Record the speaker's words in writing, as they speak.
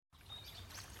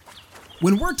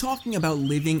When we're talking about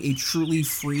living a truly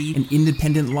free and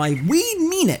independent life, we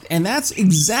mean it. And that's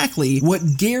exactly what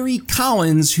Gary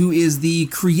Collins, who is the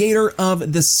creator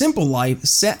of The Simple Life,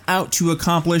 set out to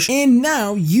accomplish. And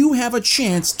now you have a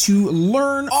chance to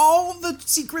learn all the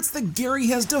secrets that Gary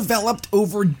has developed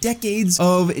over decades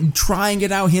of trying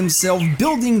it out himself,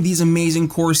 building these amazing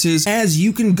courses, as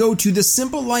you can go to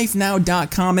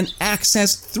thesimplelifenow.com and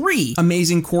access 3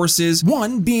 amazing courses.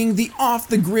 1 being the Off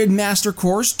the Grid Master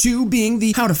Course, 2 being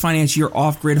the How to Finance Your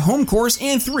Off-Grid Home course,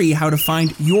 and 3, How to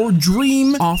Find Your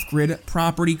Dream Off-Grid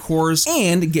Property course,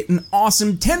 and get an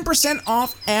awesome 10%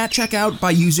 off at checkout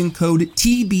by using code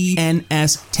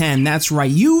TBNS10. That's right,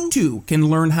 you too can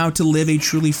learn how to live a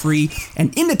truly free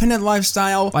and independent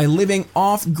lifestyle by living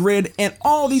off-grid, and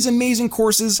all these amazing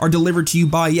courses are delivered to you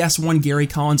by, yes, one Gary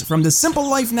Collins from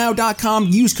thesimplelifenow.com.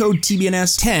 Use code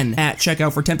TBNS10 at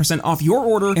checkout for 10% off your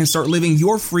order and start living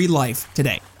your free life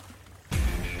today.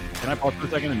 Can I pause for a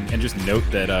second and just note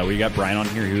that we got Brian on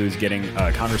here who's getting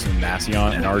Congressman Massey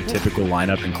on, and our typical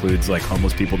lineup includes like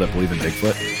homeless people that believe in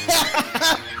Bigfoot.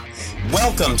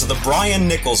 Welcome to the Brian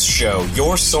Nichols Show,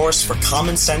 your source for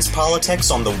common sense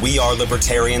politics on the We Are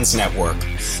Libertarians Network.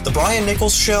 The Brian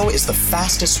Nichols Show is the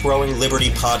fastest growing liberty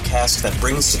podcast that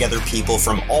brings together people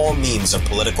from all means of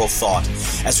political thought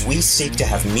as we seek to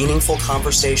have meaningful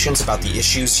conversations about the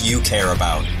issues you care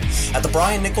about. At the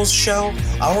Brian Nichols Show,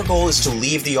 our goal is to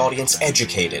leave the audience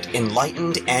educated,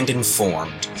 enlightened, and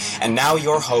informed. And now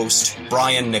your host,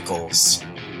 Brian Nichols.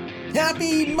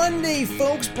 Happy Monday,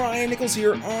 folks. Brian Nichols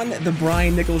here on The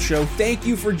Brian Nichols Show. Thank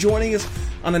you for joining us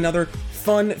on another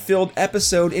fun-filled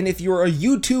episode. And if you're a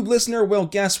YouTube listener, well,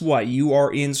 guess what? You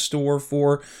are in store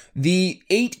for the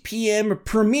 8 p.m.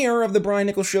 premiere of The Brian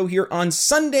Nichols Show here on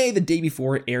Sunday, the day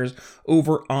before it airs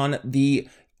over on the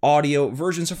audio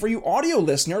version. So for you audio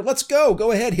listener, let's go.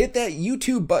 Go ahead, hit that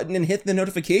YouTube button and hit the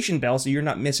notification bell so you're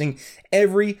not missing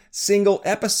every single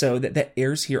episode that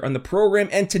airs here on the program.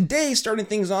 And today, starting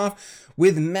things off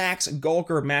with Max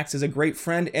Gulker. Max is a great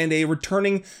friend and a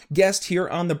returning guest here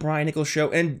on the Brian Nichols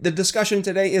Show. And the discussion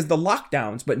today is the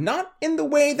lockdowns, but not in the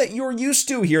way that you're used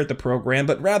to here at the program,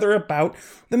 but rather about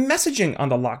the messaging on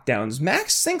the lockdowns.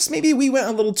 Max thinks maybe we went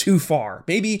a little too far.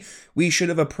 Maybe we should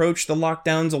have approached the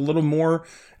lockdowns a little more,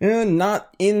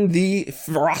 not in the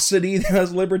ferocity that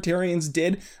as libertarians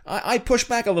did. I push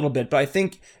back a little bit, but I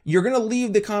think you're going to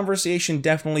leave the conversation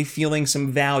definitely feeling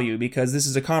some value, because this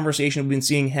is a conversation we've been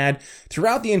seeing had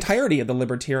throughout the entirety of the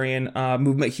libertarian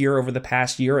movement here over the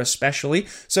past year especially.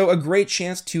 So a great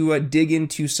chance to dig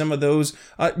into some of those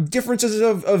differences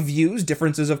of views,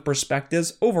 differences of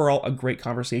perspectives. Overall, a great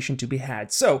conversation to be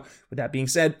had. So with that being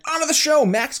said, on to the show.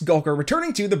 Max Gulker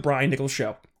returning to the Brian Nichols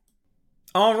Show.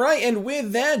 All right, and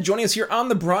with that, joining us here on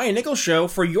the Brian Nichols Show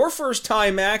for your first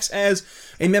time, Max, as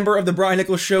a member of the Brian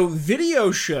Nichols Show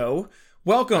video show.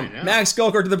 Welcome, Max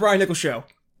Gulker, to the Brian Nichols Show.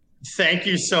 Thank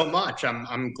you so much.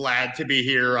 I'm glad to be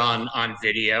here on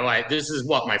video. This is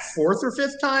what, my 4th or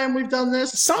 5th time we've done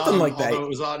this? Something like that. Although it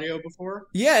was audio before.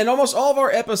 Yeah, and almost all of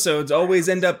our episodes always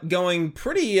end up going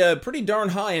pretty darn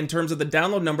high in terms of the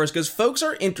download numbers, because folks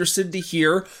are interested to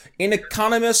hear an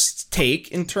economist's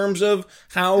take in terms of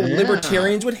how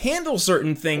libertarians would handle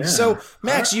certain things. Yeah. So,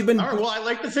 Max, you've been... All right, well, I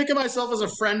like to think of myself as a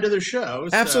friend of the show.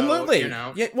 Absolutely.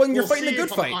 So, yeah, well, you're fighting a good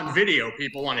fight. On video,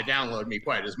 people want to download me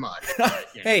quite as much. But,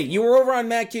 hey, you were over on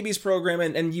Matt Kibbe's program,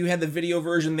 and you had the video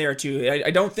version there too.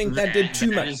 I don't think that did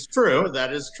too much. That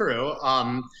is true.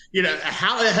 How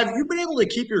have you been able to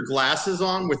keep your glasses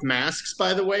on with masks,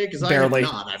 by the way? Because I have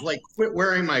not. I've quit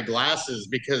wearing my glasses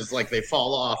because they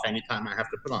fall off anytime I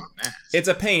have to put on a mask. It's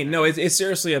a pain. No, it's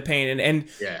seriously a pain. And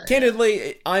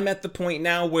candidly, I'm at the point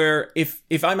now where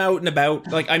if I'm out and about,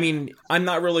 I'm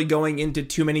not really going into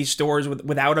too many stores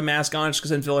without a mask on, just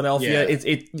because in Philadelphia,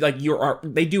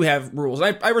 they do have rules.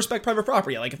 I respect private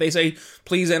property. If they say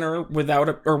please enter with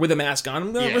a mask on,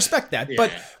 I'm gonna respect that. Yeah.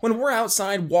 But when we're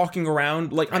outside walking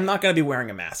around, I'm not gonna be wearing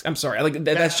a mask. I'm sorry.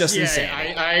 That's just insane.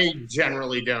 I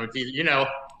generally don't either.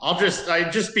 I'll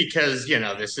just because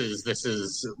this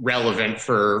is relevant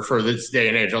for this day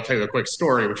and age. I'll tell you a quick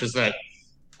story, which is that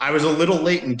I was a little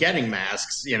late in getting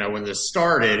masks, when this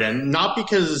started, and not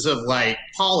because of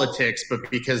politics, but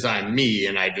because I'm me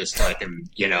and I just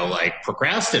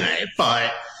procrastinate.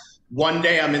 But one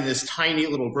day I'm in this tiny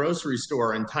little grocery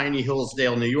store in tiny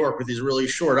Hillsdale, New York, with these really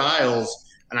short aisles,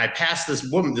 and I pass this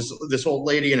woman, this old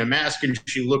lady in a mask, and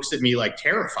she looks at me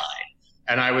terrified.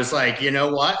 And I was like, you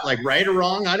know what? Right or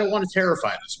wrong, I don't want to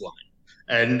terrify this woman.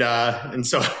 And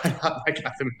so I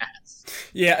got the mask.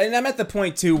 Yeah, and I'm at the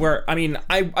point too where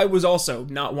I was also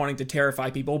not wanting to terrify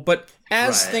people, but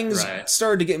as things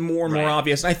started to get more and more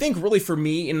obvious, and I think really for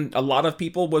me and a lot of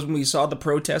people was when we saw the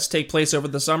protests take place over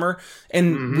the summer,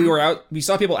 and we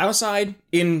saw people outside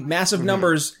in massive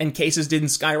numbers, and cases didn't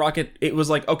skyrocket. It was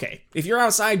like, okay, if you're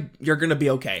outside, you're gonna be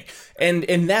okay,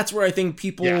 and that's where I think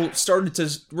people started to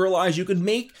realize you could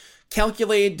make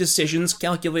calculated decisions,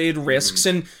 calculated risks.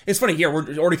 And it's funny here,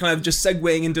 we're already kind of just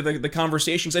segueing into the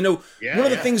conversations. I know one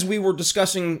of the things we were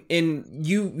discussing, and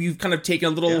you've kind of taken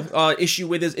a little issue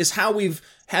with, is how we've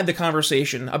had the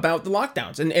conversation about the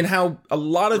lockdowns and how a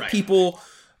lot of people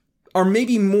are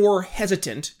maybe more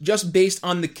hesitant just based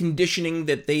on the conditioning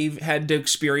that they've had to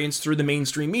experience through the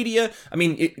mainstream media. I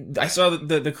mean, I saw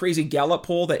the crazy Gallup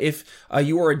poll that if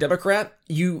you were a Democrat,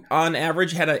 you on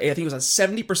average had I think it was a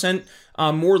 70%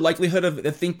 more likelihood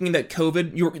of thinking that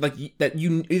COVID,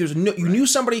 you knew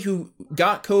somebody who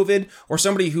got COVID or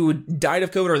somebody who died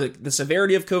of COVID or the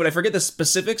severity of COVID. I forget the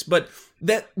specifics, but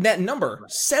that number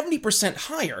 70%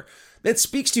 higher. That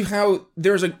speaks to how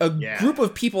there's a group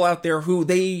of people out there who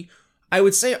I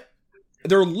would say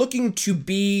they're looking to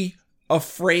be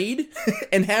afraid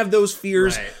and have those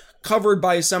fears covered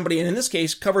by somebody, and in this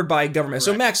case, covered by government.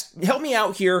 So Max, help me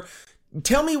out here.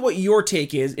 Tell me what your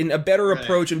take is in a better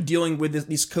approach of dealing with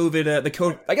these COVID, the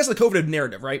COVID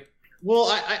narrative, right? Well,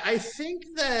 I think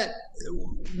that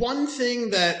one thing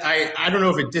that I don't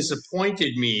know if it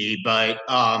disappointed me, but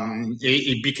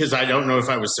because I don't know if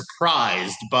I was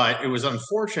surprised, but it was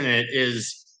unfortunate,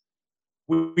 is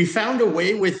we found a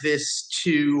way with this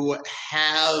to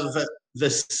have the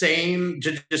same,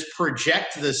 to just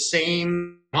project the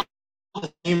same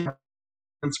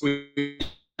we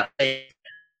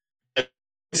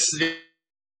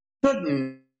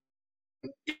couldn't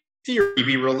theory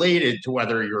be related to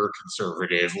whether you're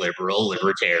conservative, liberal,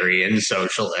 libertarian,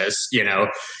 socialist.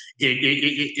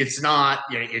 It's not.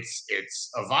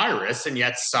 It's a virus, and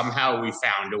yet somehow we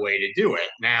found a way to do it.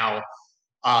 Now,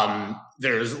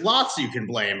 there's lots you can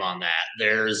blame on that.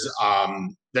 There's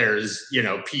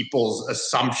people's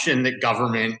assumption that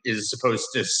government is supposed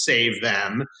to save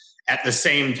them. At the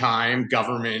same time,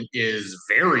 government is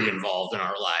very involved in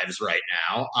our lives right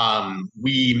now.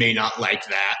 We may not like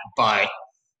that, but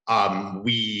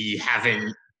we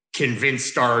haven't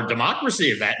convinced our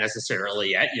democracy of that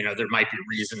necessarily yet. There might be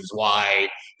reasons why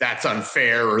that's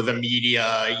unfair, or the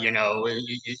media,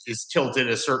 is tilted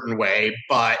a certain way.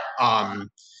 But, I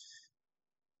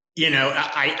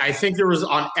think there was,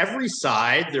 on every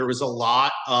side, there was a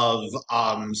lot of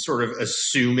sort of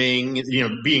assuming,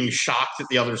 being shocked that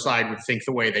the other side would think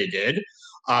the way they did,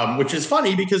 which is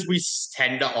funny because we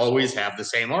tend to always have the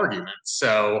same arguments.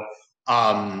 So,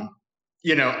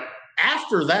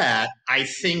 after that, I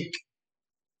think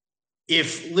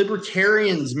if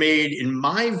libertarians made, in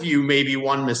my view, maybe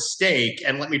one mistake,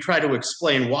 and let me try to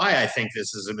explain why I think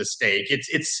this is a mistake.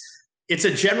 It's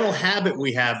a general habit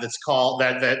we have that's called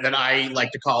that I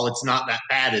like to call "it's not that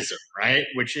badism," right?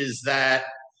 Which is that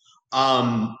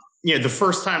the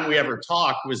first time we ever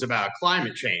talked was about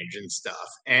climate change and stuff,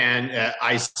 and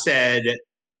I said,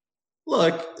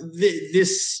 "Look,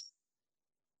 this."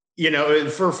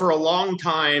 For a long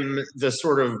time, the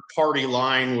sort of party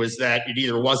line was that it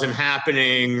either wasn't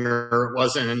happening or it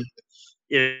wasn't.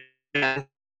 To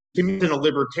me, it's a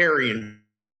libertarian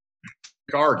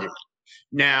argument.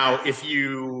 Now, if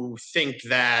you think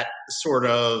that sort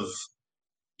of,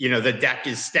 the deck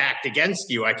is stacked against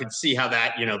you, I could see how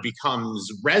that, becomes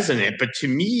resonant. But to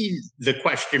me, the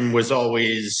question was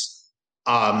always,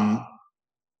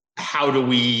 how do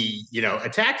we,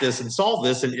 attack this and solve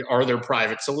this? And are there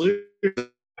private solutions?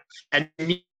 And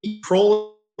me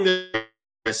trolling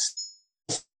this,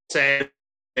 say,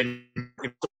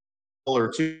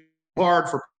 or too hard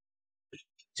for.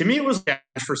 To me, it was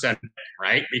for sentiment,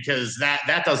 right? Because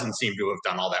that doesn't seem to have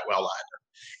done all that well either.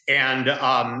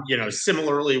 And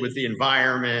similarly with the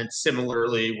environment,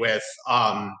 similarly with,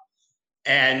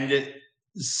 and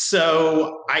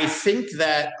so I think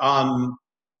that.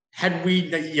 Had we,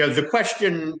 the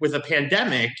question with a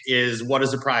pandemic is, what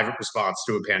does a private response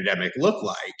to a pandemic look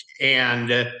like? And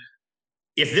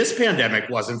if this pandemic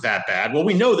wasn't that bad, well,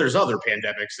 we know there's other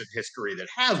pandemics in history that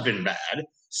have been bad.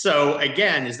 So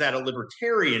again, is that a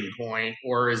libertarian point,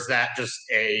 or is that just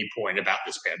a point about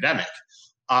this pandemic?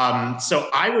 So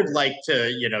I would like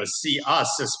to, see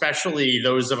us, especially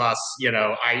those of us,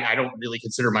 I don't really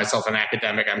consider myself an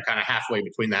academic. I'm kind of halfway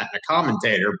between that and a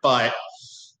commentator, but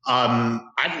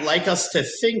I'd like us to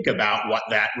think about what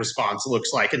that response looks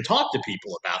like and talk to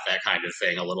people about that kind of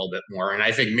thing a little bit more. And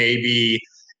I think maybe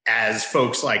as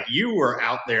folks like you were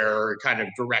out there kind of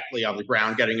directly on the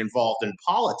ground getting involved in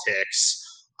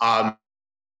politics,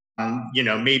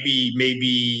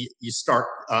 maybe you start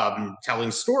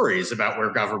telling stories about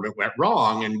where government went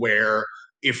wrong and where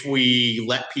if we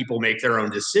let people make their own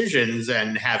decisions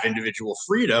and have individual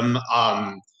freedom,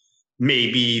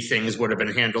 maybe things would have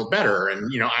been handled better. And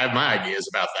I have my ideas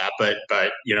about that, but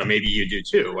maybe you do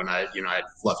too. And I'd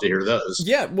love to hear those.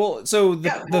 Yeah, well, so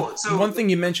the one thing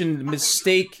you mentioned,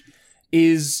 mistake,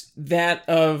 is that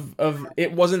of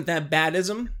it wasn't that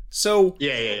badism. So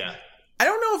yeah. I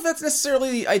don't know if that's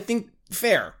necessarily, I think,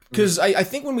 fair. Because I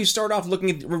think when we start off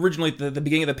looking at originally the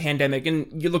beginning of the pandemic,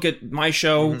 and you look at my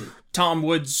show, Tom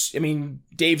Woods,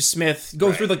 Dave Smith,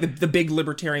 go through like the big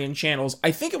libertarian channels,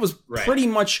 I think it was pretty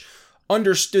much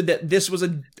understood that this was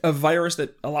a virus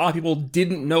that a lot of people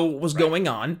didn't know what was going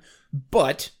on,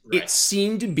 but it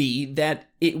seemed to be that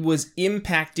it was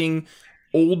impacting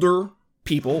older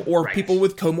people or people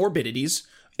with comorbidities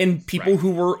and people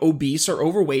who were obese or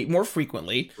overweight more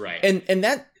frequently. And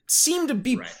that seemed to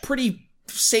be pretty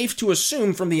safe to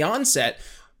assume from the onset.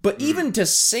 But even to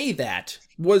say that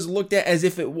was looked at as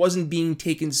if it wasn't being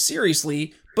taken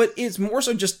seriously, but it's more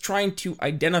so just trying to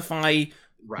identify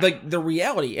like the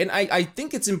reality. And I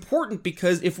think it's important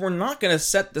because if we're not going to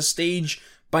set the stage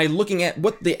by looking at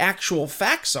what the actual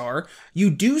facts are,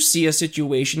 you do see a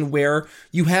situation where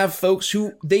you have folks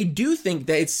who they do think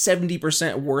that it's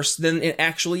 70% worse than it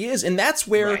actually is. And that's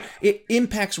where it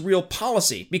impacts real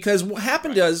policy. Because what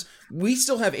happened is we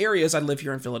still have areas, I live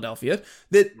here in Philadelphia,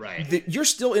 that you're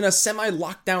still in a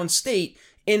semi-lockdown state.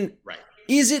 And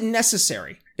is it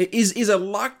necessary? Is a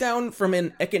lockdown from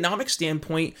an economic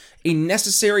standpoint a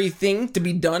necessary thing to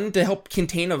be done to help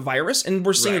contain a virus? And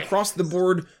we're seeing across the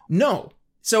board, no.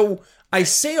 So I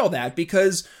say all that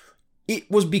because it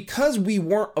was because we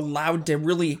weren't allowed to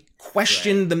really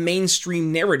question the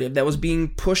mainstream narrative that was being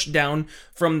pushed down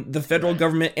from the federal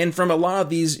government and from a lot of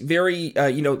these very,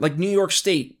 like New York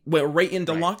State went right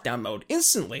into lockdown mode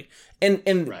instantly. And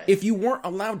if you weren't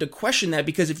allowed to question that,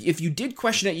 because if you did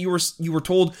question it, you were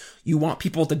told you want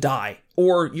people to die,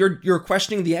 or you're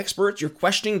questioning the experts, you're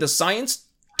questioning the science.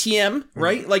 TM,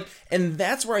 right? Like, and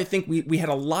that's where I think we had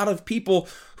a lot of people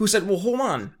who said, well, hold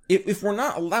on, if we're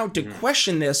not allowed to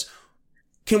question this,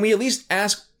 can we at least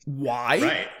ask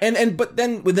why? But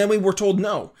then we were told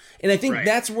no. And I think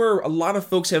that's where a lot of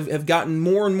folks have gotten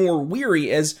more and more weary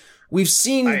as we've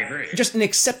seen just an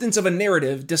acceptance of a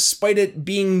narrative despite it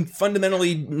being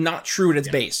fundamentally not true at its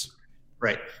base.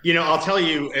 Right. I'll tell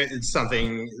you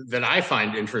something that I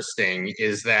find interesting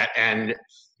is that, and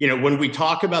when we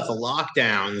talk about the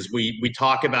lockdowns, we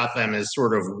talk about them as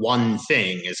sort of one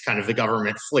thing, as kind of the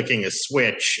government flicking a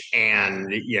switch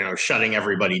and, shutting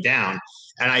everybody down.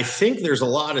 And I think there's a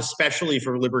lot, especially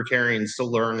for libertarians, to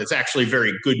learn that's actually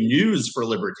very good news for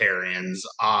libertarians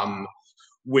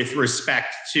with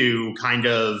respect to kind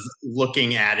of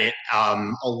looking at it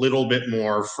a little bit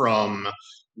more from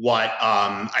what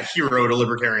a hero to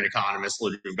libertarian economist,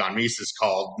 Ludwig von Mises,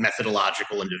 called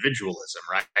methodological individualism,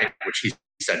 right? Which he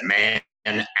said man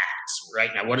acts,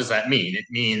 right? Now, what does that mean? It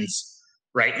means,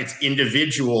 it's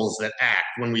individuals that act.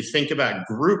 When we think about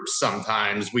groups,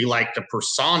 sometimes we like to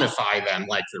personify them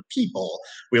like they're people.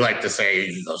 We like to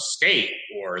say the state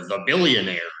or the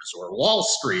billionaires or Wall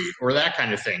Street or that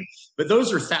kind of thing. But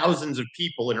those are thousands of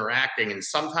people interacting, and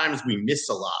sometimes we miss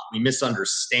a lot. We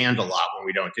misunderstand a lot when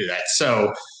we don't do that.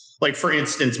 So, like, for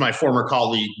instance, my former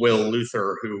colleague, Will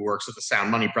Luther, who works at the Sound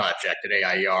Money Project at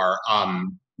AIER,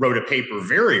 wrote a paper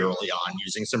very early on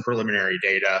using some preliminary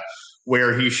data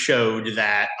where he showed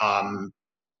that,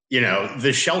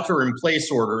 the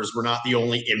shelter-in-place orders were not the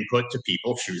only input to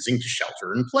people choosing to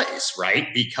shelter in place, right?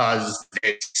 Because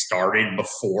it started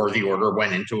before the order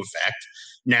went into effect.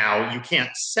 Now, you can't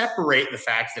separate the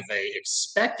fact that they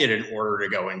expected an order to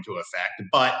go into effect,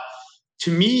 but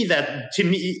to me,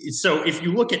 so if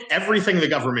you look at everything the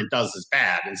government does as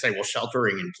bad and say, well,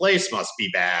 sheltering in place must be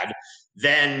bad,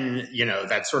 then,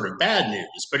 that's sort of bad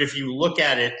news. But if you look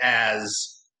at it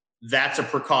as that's a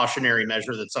precautionary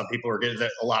measure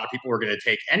that a lot of people are going to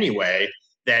take anyway,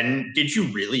 then did you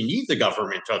really need the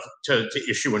government to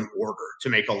issue an order to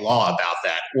make a law about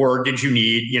that? Or did you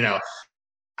need,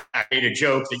 I made a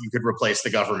joke that you could replace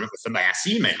the government with a mass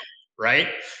email, right?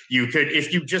 You could,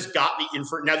 if you just got the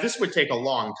info. Now, this would take a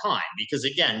long time because,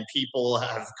 again, people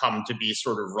have come to be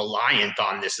sort of reliant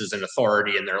on this as an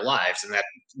authority in their lives, and that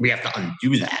we have to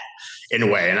undo that in a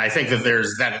way. And I think that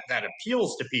there's that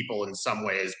appeals to people in some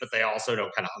ways, but they also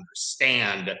don't kind of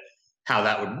understand how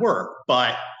that would work.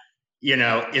 But,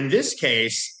 in this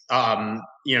case,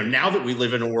 now that we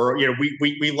live in a world,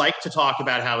 we like to talk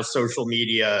about how social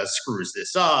media screws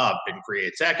this up and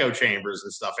creates echo chambers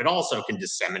and stuff. It also can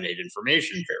disseminate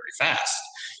information very fast.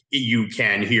 You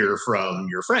can hear from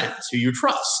your friends who you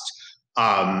trust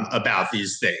about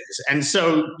these things. And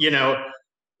so,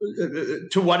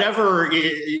 to whatever,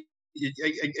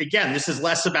 again, this is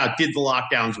less about did the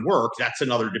lockdowns work? That's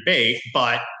another debate.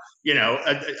 But,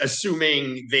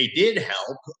 assuming they did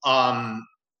help,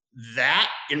 that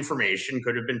information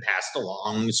could have been passed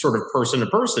along sort of person to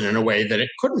person in a way that it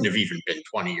couldn't have even been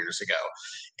 20 years ago.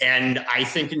 And I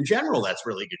think in general, that's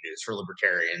really good news for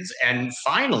libertarians. And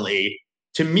finally,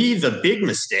 to me, the big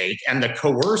mistake and the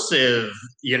coercive,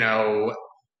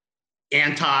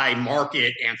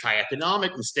 anti-market,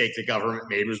 anti-economic mistake the government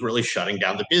made was really shutting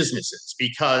down the businesses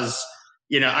because,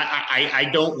 I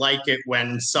don't like it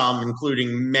when some,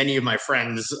 including many of my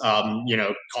friends,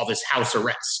 call this house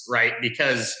arrest, right?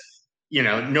 Because,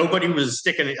 nobody was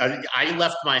sticking. I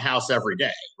left my house every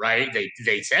day, right?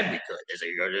 They said we could as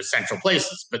you go to essential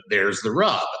places, but there's the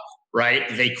rub, right?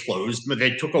 They closed,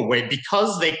 they took away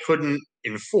because they couldn't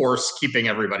enforce keeping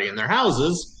everybody in their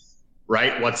houses.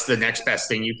 Right? What's the next best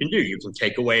thing you can do? You can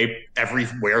take away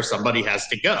everywhere somebody has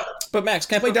to go. But Max,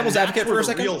 can I play devil's advocate for a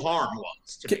second? Real harm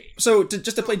was to me. So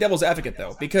just to play devil's advocate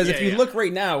though, because if you look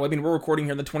right now, I mean, we're recording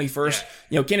here on the 21st.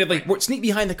 Candidly, we're sneak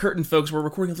behind the curtain, folks. We're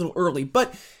recording a little early,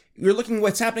 but you're looking at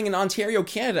what's happening in Ontario,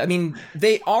 Canada. I mean,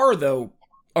 they are though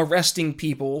arresting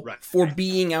people for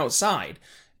being outside,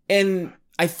 and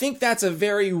I think that's a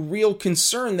very real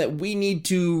concern that we need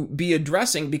to be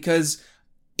addressing because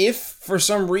if for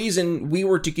some reason we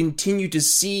were to continue to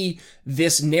see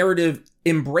this narrative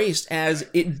embraced as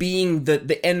it being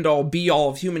the end all be all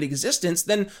of human existence,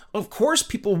 then of course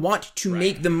people want to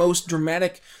make the most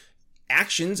dramatic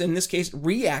actions, in this case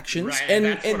reactions, and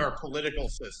that's what our political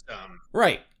system.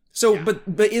 Right. So, but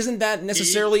isn't that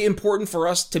necessarily important for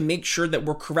us to make sure that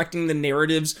we're correcting the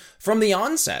narratives from the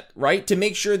onset, right? To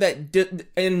make sure that,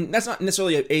 and that's not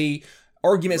necessarily a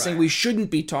argument saying we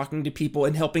shouldn't be talking to people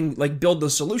and helping build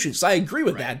those solutions. So I agree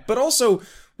with that. But also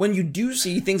when you do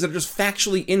see things that are just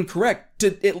factually incorrect,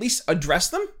 to at least address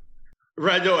them.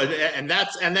 Right. No, and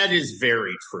that is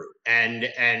very true.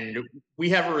 And we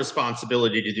have a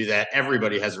responsibility to do that.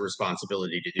 Everybody has a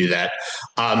responsibility to do that.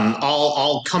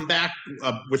 I'll come back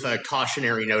with a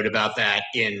cautionary note about that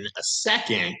in a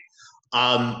second.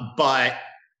 But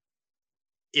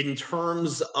in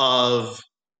terms of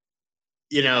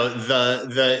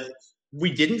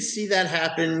we didn't see that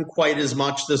happen quite as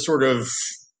much, the sort of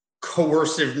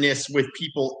coerciveness with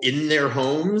people in their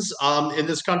homes in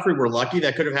this country. We're lucky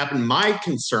that could have happened. My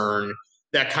concern,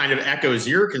 that kind of echoes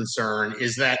your concern,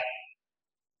 is that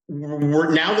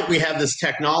now that we have this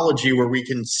technology where we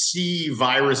can see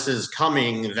viruses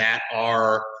coming that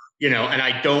are, and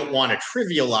I don't want to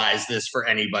trivialize this for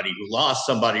anybody who lost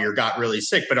somebody or got really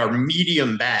sick, but are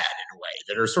medium bad in a way,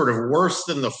 that are sort of worse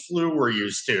than the flu we're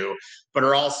used to, but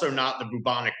are also not the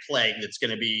bubonic plague that's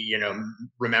going to be,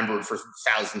 remembered for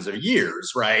thousands of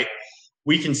years, right?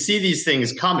 We can see these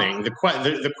things coming.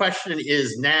 The question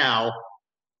is now,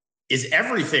 is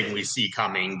everything we see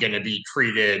coming going to be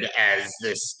treated as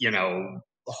this,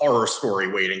 horror story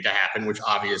waiting to happen, which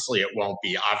obviously it won't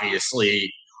be.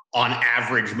 Obviously, on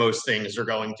average, most things are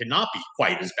going to not be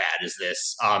quite as bad as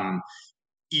this,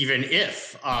 even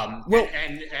if. And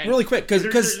really quick,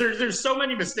 because there's so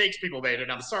many mistakes people made,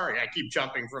 and I'm sorry, I keep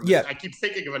jumping from. Yeah. I keep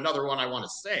thinking of another one I want to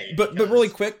say. But really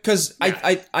quick, because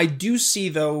I do see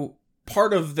though.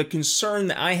 Part of the concern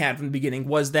that I had from the beginning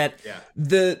was that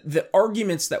the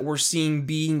arguments that we're seeing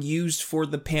being used for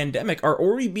the pandemic are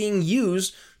already being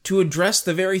used to address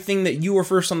the very thing that you were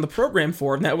first on the program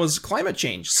for, and that was climate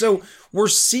change. So we're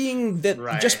seeing that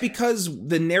just because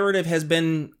the narrative has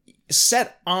been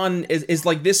set on is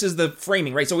like, this is the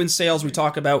framing, right? So in sales, we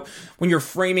talk about when you're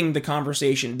framing the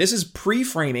conversation, this is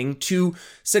pre-framing to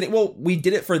saying, well, we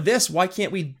did it for this. Why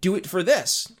can't we do it for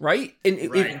this? Right. And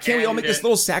can't we all make this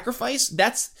little sacrifice?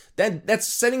 That's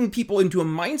setting people into a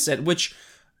mindset, which,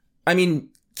 I mean,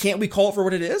 can't we call it for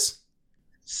what it is?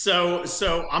 So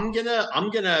I'm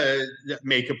gonna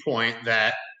make a point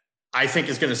that I think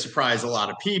is going to surprise a lot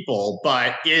of people,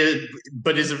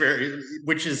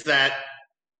 which is that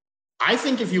I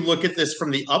think if you look at this from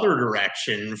the other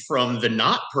direction, from the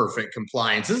not perfect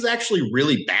compliance, this is actually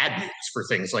really bad news for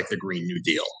things like the Green New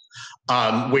Deal,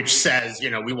 which says,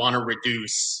 we want to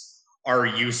reduce our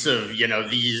use of,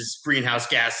 these greenhouse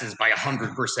gases by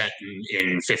 100%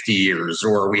 in 50 years,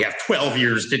 or we have 12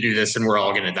 years to do this and we're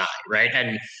all going to die, right?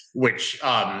 And which,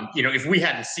 if we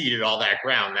hadn't seeded all that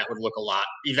ground, that would look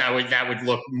that would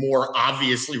look more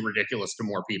obviously ridiculous to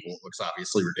more people. It looks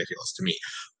obviously ridiculous to me.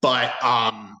 But,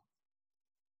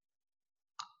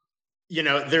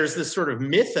 there's this sort of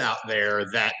myth out there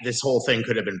that this whole thing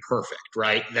could have been perfect,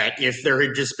 right? That if there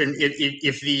had just been,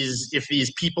 if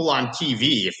these people on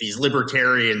TV, if these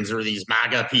libertarians or these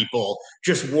MAGA people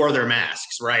just wore their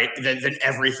masks, right, then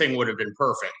everything would have been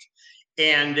perfect.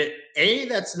 And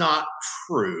that's not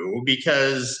true,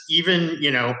 because even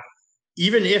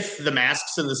if the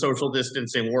masks and the social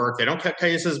distancing work, they don't cut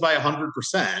cases by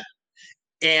 100%.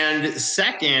 And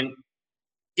second,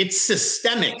 it's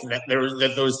systemic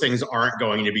that those things aren't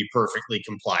going to be perfectly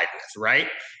complied with, right?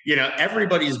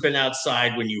 Everybody's been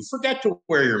outside when you forget to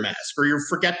wear your mask or you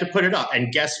forget to put it up.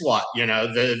 And guess what?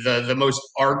 The most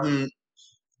ardent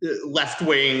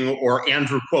left-wing or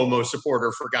Andrew Cuomo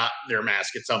supporter forgot their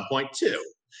mask at some point too.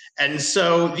 And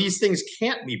so these things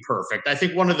can't be perfect. I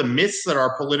think one of the myths that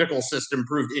our political system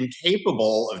proved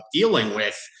incapable of dealing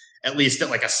with, at least at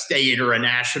like a state or a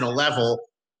national level,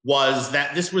 was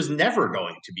that this was never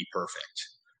going to be perfect,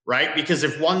 right? Because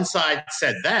if one side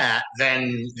said that,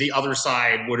 then the other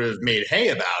side would have made hay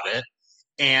about it,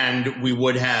 and we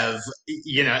would have,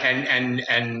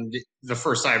 and the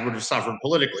first side would have suffered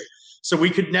politically. So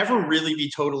we could never really be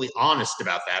totally honest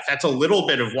about that. That's a little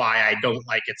bit of why I don't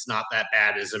like It's Not That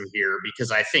Badism here,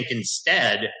 because I think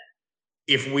instead,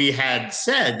 if we had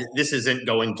said this isn't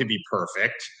going to be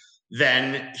perfect,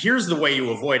 then here's the way you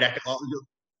avoid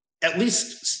at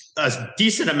least a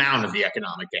decent amount of the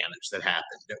economic damage that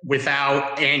happened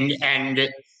without, and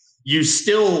you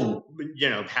still,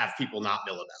 have people not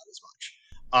mill about as much,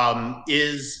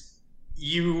 is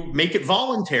you make it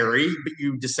voluntary, but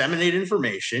you disseminate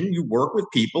information, you work with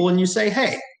people, and you say,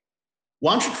 hey,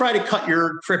 why don't you try to cut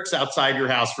your trips outside your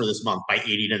house for this month by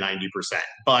 80 to 90%?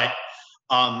 But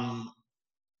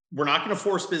we're not going to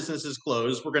force businesses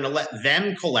closed. We're going to let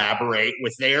them collaborate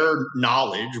with their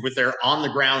knowledge, with their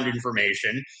on-the-ground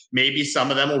information. Maybe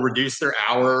some of them will reduce their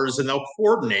hours and they'll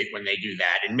coordinate when they do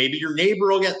that. And maybe your neighbor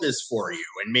will get this for you.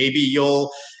 And maybe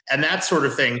and that sort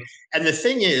of thing. And the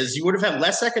thing is, you would have had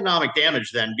less economic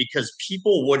damage then, because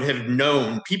people would have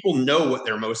known, people know what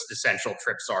their most essential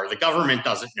trips are. The government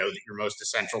doesn't know that your most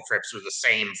essential trips are the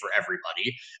same for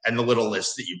everybody and the little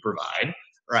list that you provide.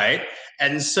 Right.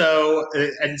 And so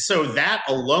that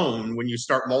alone, when you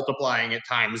start multiplying at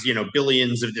times,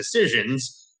 billions of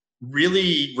decisions,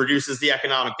 really reduces the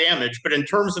economic damage. But in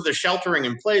terms of the sheltering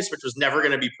in place, which was never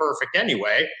going to be perfect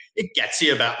anyway, it gets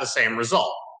you about the same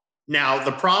result. Now,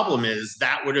 the problem is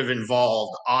that would have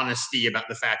involved honesty about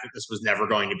the fact that this was never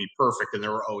going to be perfect and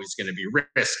there were always going to be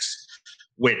risks,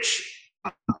 which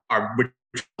I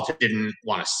didn't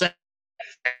want to say.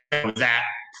 That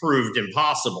proved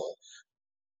impossible.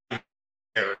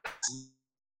 The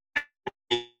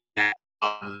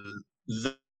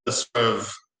sort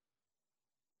of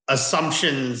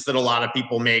assumptions that a lot of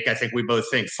people make, I think we both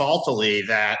think faultily,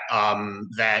 that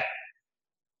that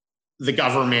the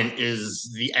government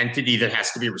is the entity that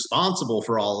has to be responsible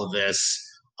for all of this,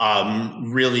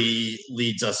 really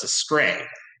leads us astray.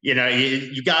 You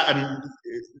got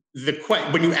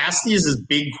when you ask these as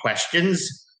big questions,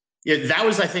 that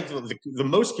was, I think, the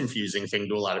most confusing thing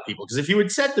to a lot of people. Because if you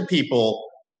had said to people,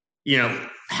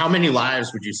 how many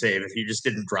lives would you save if you just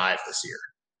didn't drive this year,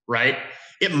 right?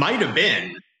 It might have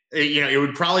been, it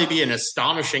would probably be an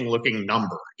astonishing looking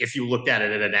number if you looked at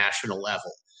it at a national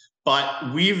level.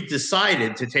 But we've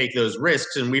decided to take those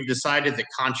risks, and we've decided that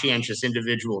conscientious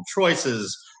individual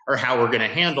choices are how we're going to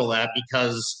handle that,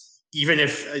 because even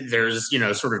if there's,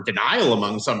 sort of denial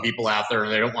among some people out there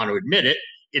and they don't want to admit it,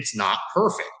 it's not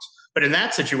perfect. But in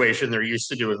that situation, they're used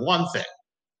to doing one thing.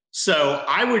 So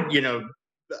I would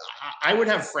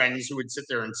have friends who would sit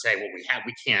there and say, well,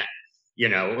 we can't,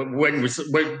 when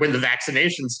the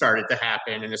vaccinations started to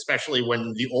happen, and especially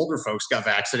when the older folks got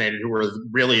vaccinated, who were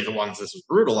really the ones this was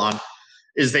brutal on,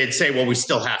 is they'd say, well, we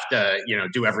still have to,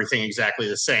 do everything exactly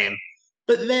the same.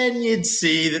 But then you'd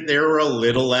see that they were a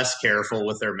little less careful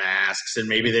with their masks, and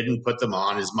maybe they didn't put them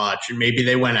on as much, and maybe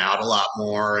they went out a lot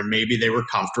more, and maybe they were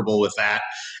comfortable with that.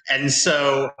 And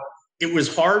so it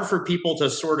was hard for people to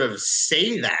sort of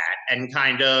say that and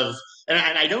kind of, and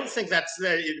I don't think that's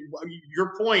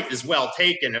your point is well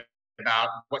taken about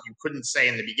what you couldn't say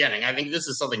in the beginning. I think this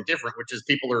is something different, which is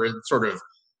people are in sort of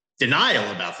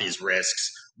denial about these risks.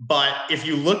 But if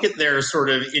you look at their sort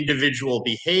of individual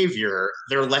behavior,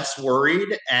 they're less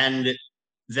worried, and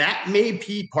that may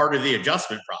be part of the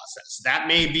adjustment process. That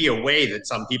may be a way that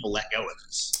some people let go of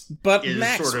this. But is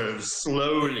Max, sort of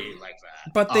slowly like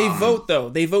that. But they vote, though.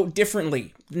 They vote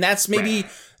differently. And that's maybe...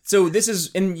 Right. So this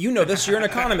is... And you know this, you're an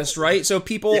economist, right? So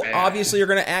people obviously are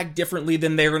going to act differently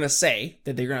than they're going to say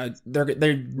that they're going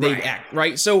to... They act,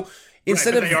 right? So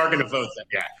instead of... They are going to vote them,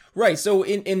 yeah. Right, so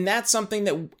in that's something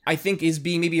that I think is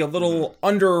being maybe a little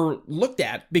underlooked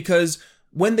at, because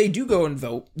when they do go and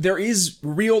vote, there is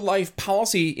real-life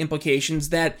policy implications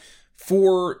that...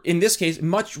 for, in this case,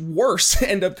 much worse,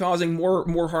 end up causing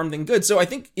more harm than good. So I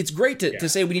think it's great to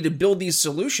say we need to build these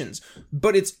solutions,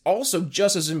 but it's also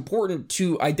just as important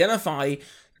to identify,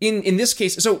 in this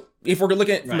case, so if we're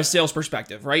looking at it from a sales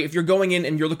perspective, right? If you're going in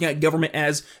and you're looking at government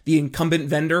as the incumbent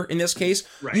vendor in this case,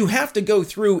 you have to go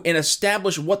through and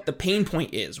establish what the pain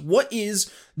point is. What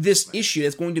is this issue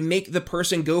that's going to make the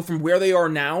person go from where they are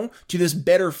now to this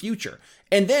better future?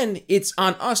 And then it's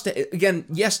on us to, again,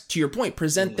 yes, to your point,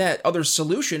 present that other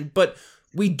solution, but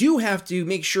we do have to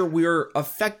make sure we're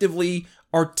effectively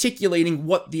articulating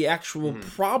what the actual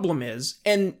problem is.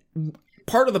 And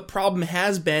part of the problem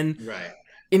has been,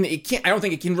 and I don't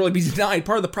think it can really be denied,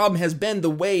 part of the problem has been the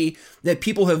way that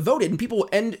people have voted, and people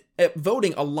end up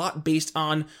voting a lot based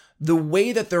on the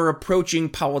way that they're approaching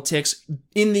politics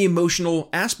in the emotional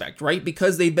aspect, right?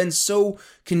 Because they've been so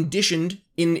conditioned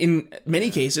in many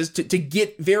cases to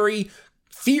get very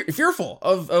fearful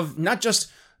of not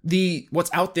just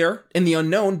what's out there in the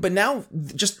unknown, but now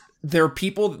just their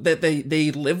people that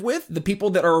they live with, the people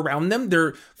that are around them,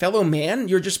 their fellow man.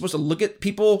 You're just supposed to look at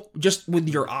people just with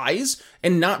your eyes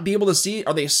and not be able to see,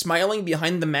 are they smiling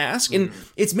behind the mask? And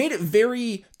it's made it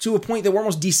very, to a point that we're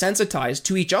almost desensitized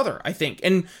to each other, I think.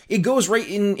 And it goes right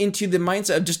into the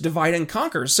mindset of just divide and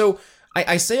conquer. So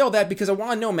I say all that because I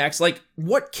want to know, Max, like,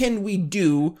 what can we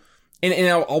do, and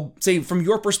I'll say from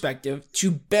your perspective,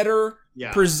 to better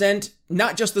present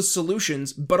not just the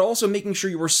solutions, but also making sure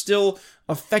you are still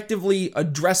effectively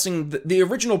addressing the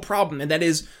original problem, and that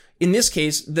is, in this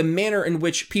case, the manner in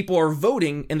which people are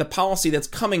voting and the policy that's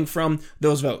coming from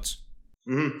those votes.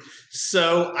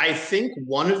 So I think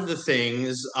one of the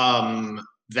things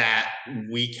that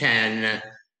we can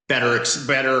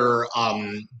better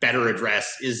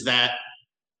address is that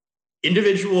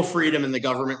individual freedom and the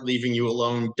government leaving you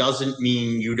alone doesn't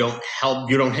mean you don't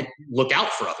look out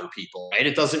for other people, right?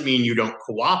 It doesn't mean you don't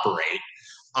cooperate.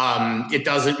 It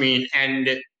doesn't mean,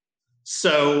 and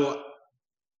so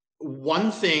one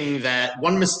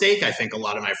mistake I think a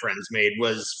lot of my friends made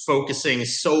was focusing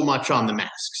so much on the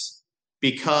masks,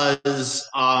 because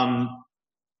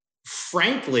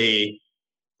frankly,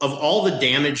 of all the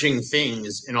damaging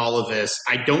things in all of this,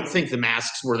 I don't think the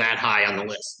masks were that high on the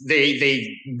list.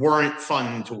 They weren't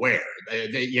fun to wear,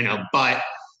 but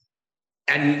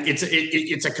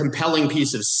it's a compelling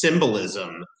piece of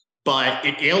symbolism, but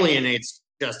it alienates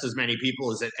just as many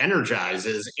people as it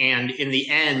energizes. And in the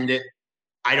end,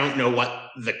 I don't know what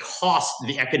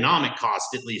the economic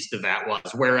cost, at least, of that was.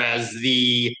 Whereas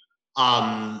the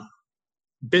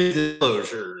business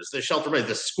closures, the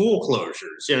the school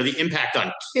closures, the impact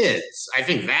on kids, I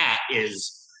think that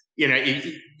is,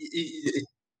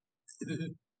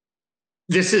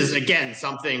 this is, again,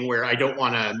 something where I don't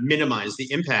want to minimize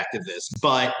the impact of this,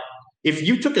 but if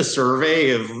you took a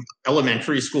survey of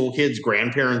elementary school kids,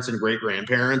 grandparents and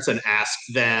great-grandparents, and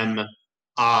asked them,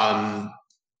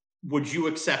 would you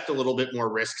accept a little bit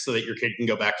more risk so that your kid can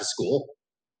go back to school?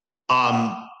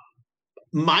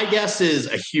 My guess is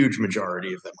a huge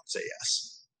majority of them would say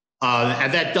yes.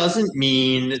 And that doesn't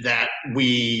mean that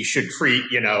we should treat,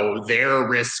 their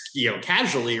risk,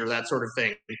 casually or that sort of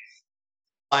thing.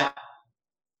 But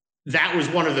that was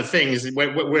one of the things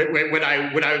when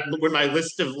my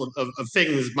list of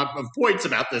things, of points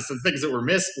about this and things that were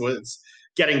missed was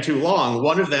getting too long.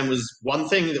 One thing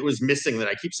that was missing that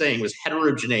I keep saying was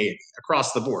heterogeneity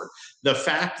across the board. The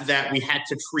fact that we had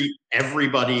to treat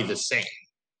everybody the same.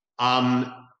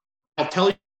 I'll tell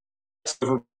you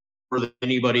more than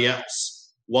anybody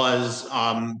else was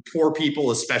poor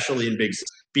people, especially in big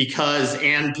cities,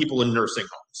 and people in nursing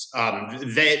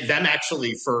homes. Them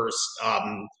actually first,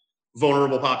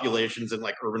 vulnerable populations and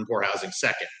like urban poor housing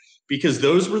second, because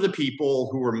those were the people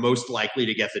who were most likely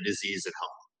to get the disease at home,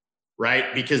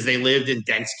 right? Because they lived in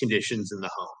dense conditions in the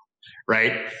home,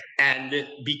 right? And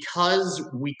because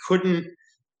we couldn't,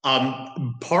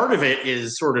 part of it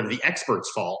is sort of the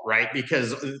expert's fault, right?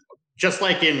 Because just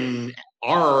like in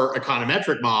our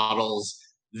econometric models,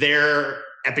 their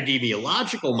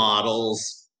epidemiological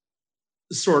models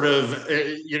sort of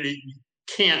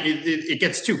can't, it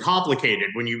gets too complicated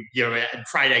when you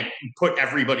try to put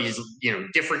everybody's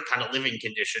different kind of living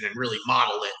condition and really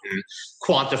model it and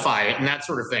quantify it and that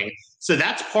sort of thing. So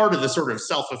that's part of the sort of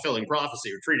self-fulfilling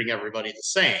prophecy of treating everybody the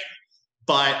same.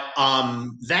 But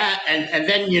that and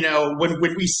then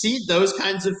when we see those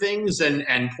kinds of things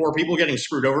and poor people getting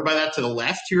screwed over by that to the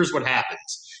left, here's what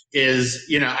happens is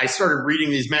I started reading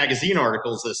these magazine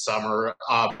articles this summer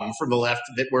from the left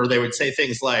where they would say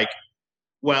things like,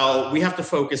 well, we have to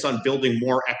focus on building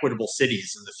more equitable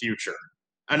cities in the future.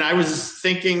 And I was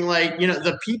thinking, like,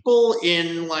 the people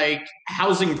in like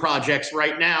housing projects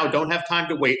right now don't have time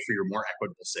to wait for your more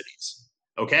equitable cities.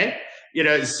 Okay.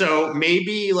 So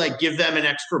maybe like give them an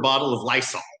extra bottle of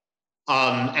Lysol.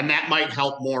 And that might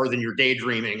help more than you're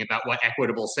daydreaming about what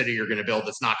equitable city you're going to build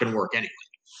that's not going to work anyway.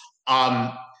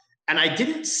 And I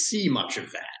didn't see much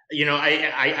of that.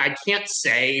 I can't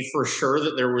say for sure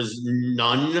that there was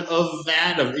none of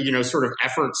that, of, sort of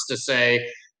efforts to say,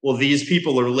 well, these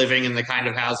people are living in the kind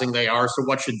of housing they are, so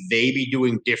what should they be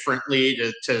doing differently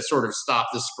to sort of stop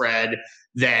the spread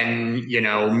than,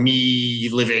 me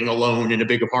living alone in a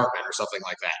big apartment or something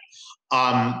like that.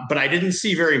 But I didn't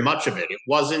see very much of it. It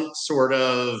wasn't sort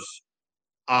of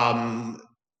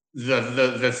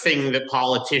the thing that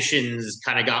politicians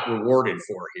kind of got rewarded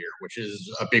for here, which is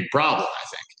a big problem, I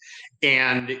think.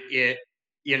 And it,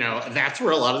 that's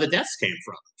where a lot of the deaths came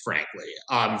from, frankly,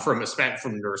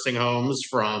 from nursing homes,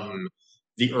 from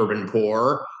the urban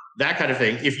poor, that kind of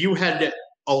thing. If you had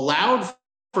allowed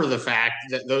for the fact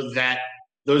that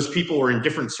those people were in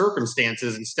different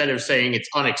circumstances, instead of saying it's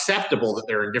unacceptable that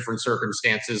they're in different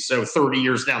circumstances, so 30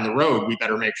 years down the road, we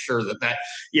better make sure that that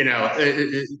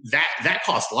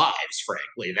costs lives,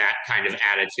 frankly, that kind of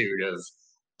attitude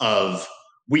of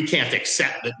we can't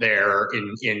accept that they're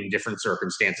in different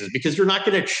circumstances, because you're not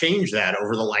going to change that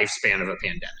over the lifespan of a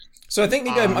pandemic. So I think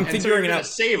I'm figuring it out.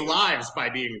 Save lives by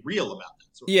being real about that.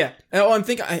 Yeah. Oh, I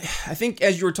think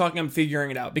as you were talking, I'm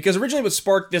figuring it out, because originally what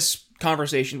sparked this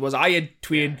conversation was I had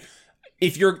tweeted,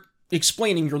 if you're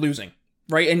explaining, you're losing,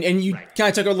 right? And you kind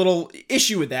of took a little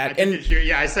issue with that.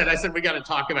 I said we got to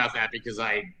talk about that because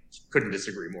I couldn't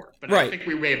disagree more. But I think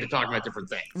we may have to talk about different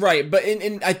things. Right. But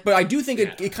I do think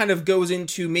it kind of goes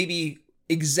into maybe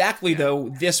exactly though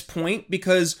this point,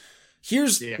 because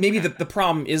here's maybe the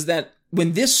problem is that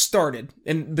when this started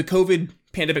and the COVID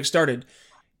pandemic started,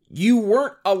 you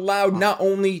weren't allowed not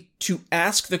only to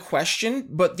ask the question,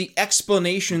 but the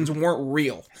explanations weren't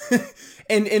real.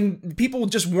 and people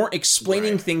just weren't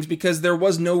explaining things because there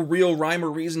was no real rhyme or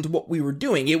reason to what we were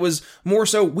doing. It was more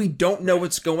so, we don't know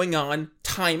what's going on,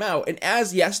 time out. And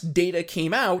as, data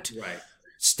came out,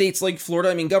 states like Florida,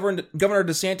 I mean, Governor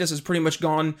DeSantis has pretty much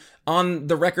gone on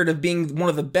the record of being one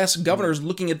of the best governors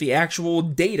looking at the actual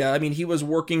data. I mean, he was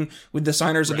working with the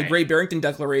signers of the Great Barrington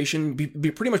Declaration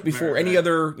pretty much before any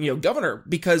other governor,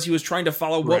 because he was trying to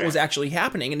follow what was actually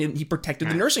happening, and he protected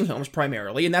the nursing homes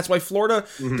primarily. And that's why Florida,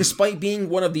 despite being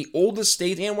one of the oldest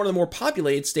states and one of the more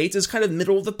populated states, is kind of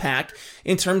middle of the pack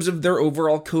in terms of their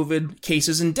overall COVID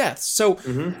cases and deaths. So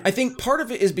I think part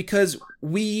of it is because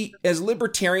we as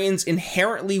libertarians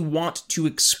inherently want to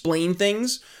explain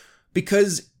things,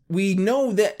 because we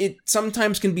know that it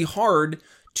sometimes can be hard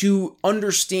to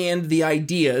understand the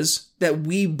ideas that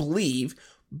we believe,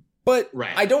 but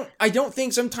I don't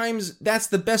think sometimes that's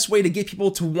the best way to get people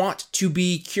to want to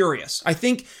be curious. I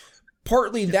think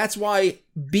partly that's why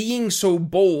being so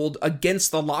bold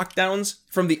against the lockdowns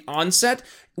from the onset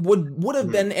would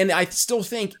have been, and I still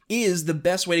think is, the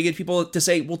best way to get people to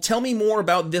say, well, tell me more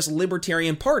about this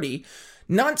libertarian party.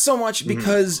 Not so much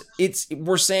because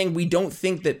we're saying we don't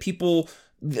think that people,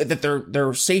 that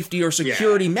their safety or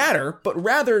security matter, but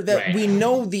rather that we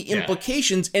know the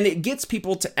implications, and it gets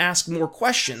people to ask more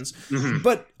questions,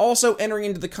 but also entering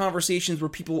into the conversations where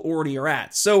people already are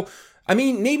at. So, I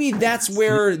mean, maybe that's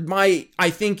where I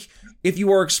think if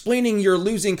you are explaining your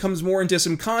losing comes more into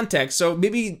some context. So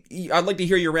maybe I'd like to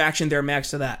hear your reaction there, Max,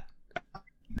 to that.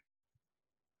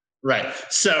 Right.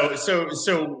 So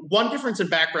one difference in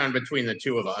background between the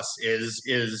two of us is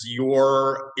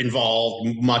you're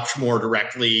involved much more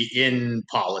directly in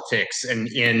politics and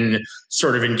in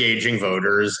sort of engaging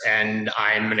voters, and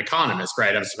I'm an economist,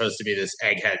 right? I'm supposed to be this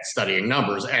egghead studying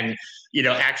numbers, and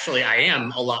actually I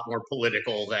am a lot more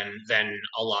political than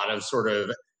a lot of sort of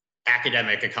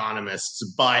academic economists,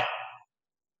 but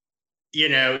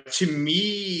to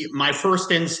me, my first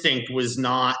instinct was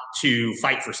not to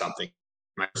fight for something.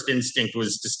 My first instinct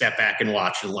was to step back and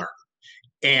watch and learn.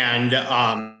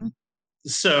 And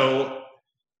so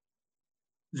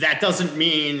that doesn't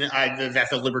mean that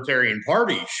the Libertarian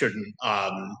Party shouldn't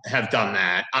have done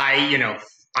that.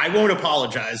 I won't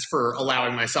apologize for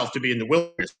allowing myself to be in the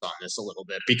wilderness on this a little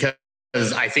bit, because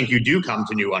I think you do come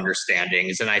to new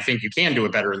understandings, and I think you can do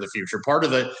it better in the future. Part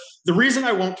of the reason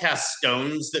I won't cast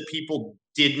stones that people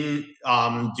didn't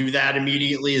do that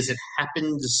immediately is it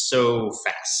happened so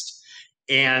fast.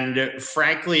 And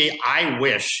frankly, I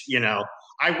wish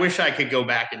I could go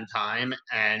back in time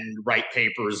and write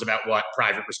papers about what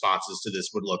private responses to this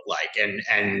would look like,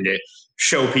 and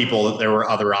show people that there were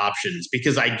other options,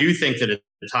 because I do think that at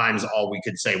times all we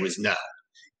could say was no.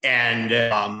 And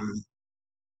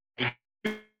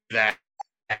that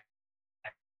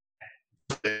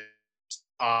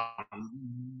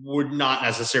would not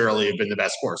necessarily have been the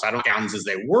best course. I don't think guns as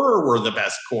they were the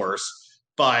best course,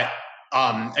 but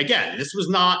again, this was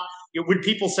not. Would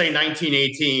people say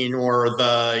 1918 or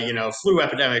the flu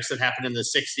epidemics that happened in the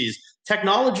 60s?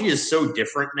 Technology is so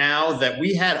different now that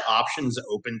we had options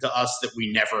open to us that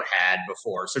we never had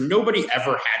before. So nobody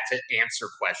ever had to answer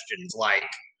questions like,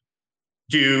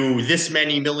 do this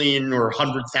many million or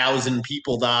 100,000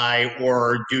 people die,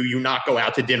 or do you not go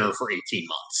out to dinner for 18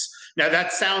 months? Now,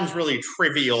 that sounds really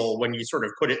trivial when you sort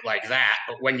of put it like that,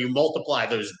 but when you multiply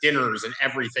those dinners and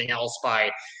everything else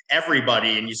by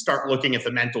everybody, and you start looking at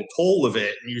the mental toll of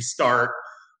it, and you start,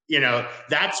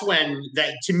 that's when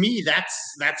to me,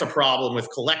 that's a problem with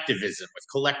collectivism, with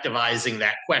collectivizing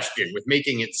that question, with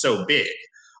making it so big,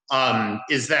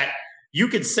 is that you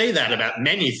could say that about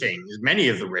many things, many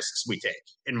of the risks we take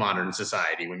in modern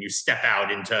society. When you step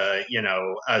out into,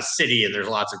 a city and there's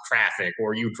lots of traffic,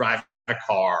 or you drive a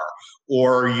car,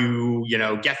 or you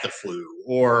get the flu,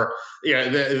 or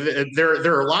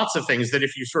there are lots of things that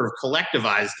if you sort of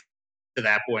collectivized to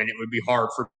that point, it would be hard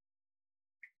for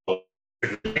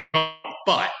people.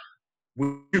 But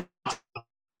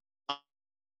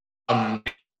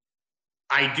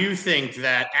I do think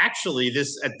that actually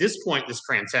at this point, this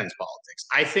transcends politics.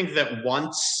 I think that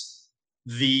once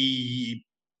the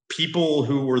people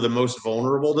who were the most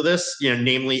vulnerable to this,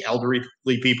 namely elderly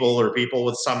people or people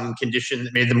with some condition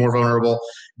that made them more vulnerable,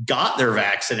 got their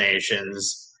vaccinations,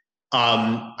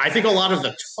 I think a lot of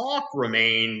the talk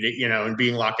remained, in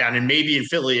being locked down, and maybe in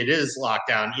Philly it is locked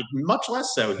down, much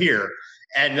less so here.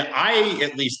 And I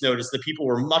at least noticed that people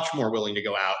were much more willing to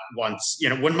go out once,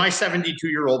 when my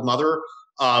 72-year-old mother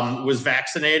was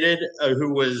vaccinated,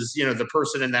 who was, the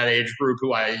person in that age group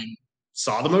who I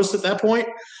saw the most at that point.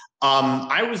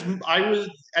 I was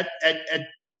at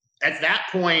that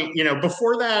point,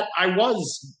 before that, I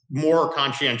was more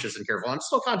conscientious and careful. I'm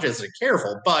still conscientious and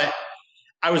careful, but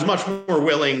I was much more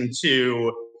willing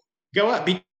to go out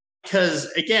because,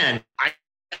 again, I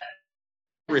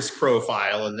risk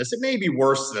profile in this. It may be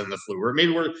worse than the flu, or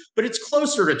maybe but it's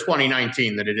closer to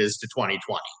 2019 than it is to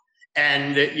 2020.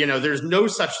 And, there's no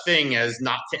such thing as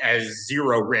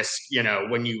zero risk,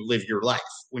 when you live your life,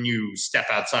 when you step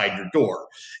outside your door.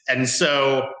 And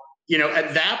so,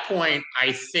 at that point,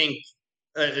 I think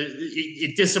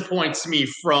it disappoints me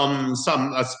from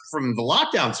from the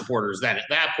lockdown supporters then at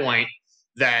that point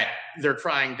that they're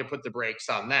trying to put the brakes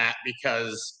on that,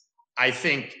 because I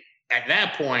think at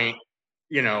that point,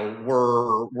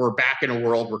 we're back in a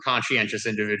world where conscientious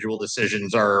individual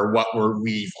decisions are what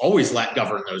we've always let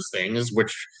govern those things,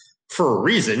 which for a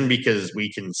reason, because we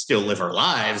can still live our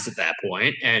lives at that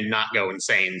point and not go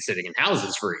insane sitting in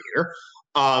houses for a year.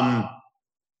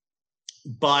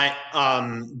 But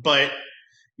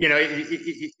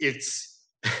it's,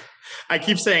 I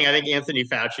keep saying, I think Anthony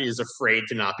Fauci is afraid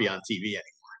to not be on TV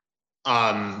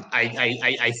anymore.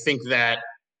 I think that,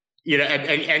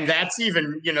 and that's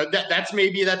even, that's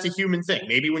a human thing.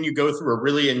 Maybe when you go through a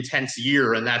really intense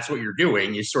year and that's what you're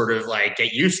doing, you sort of like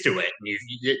get used to it. And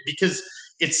because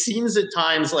it seems at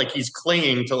times like he's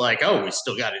clinging to like, oh, we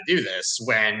still got to do this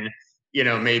when,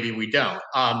 maybe we don't.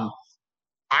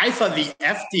 I thought the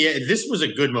FDA, this was a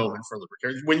good moment for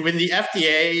libertarians. When the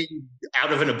FDA,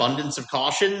 out of an abundance of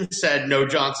caution, said no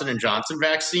Johnson & Johnson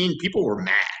vaccine, people were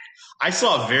mad. I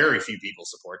saw very few people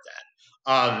support that.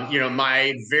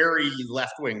 My very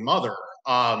left-wing mother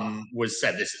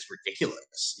said this is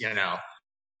ridiculous, and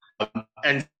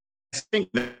I think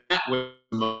that was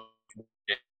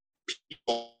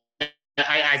people.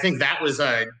 I think that was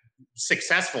a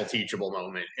successful teachable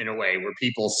moment in a way, where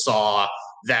people saw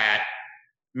that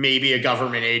maybe a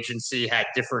government agency had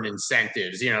different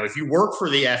incentives. If you work for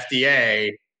the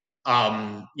FDA,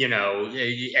 and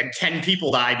 10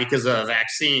 people die because of a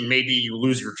vaccine, maybe you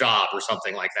lose your job or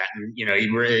something like that. And,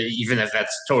 even if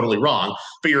that's totally wrong,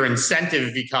 but your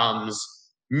incentive becomes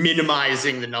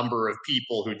minimizing the number of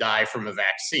people who die from a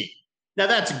vaccine. Now,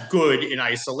 that's good in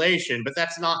isolation, but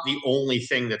that's not the only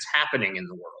thing that's happening in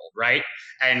the world, right?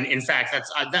 And in fact,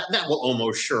 that will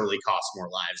almost surely cost more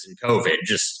lives than COVID,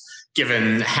 just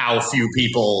given how few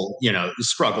people,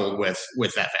 struggled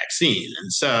with that vaccine.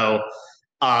 And so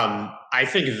I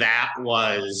think that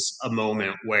was a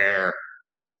moment where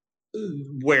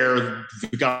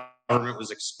the government was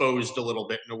exposed a little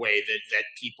bit in a way that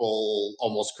people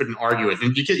almost couldn't argue with.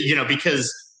 And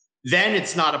because then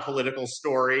it's not a political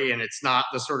story and it's not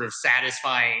the sort of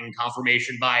satisfying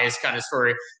confirmation bias kind of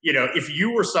story. If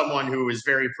you were someone who was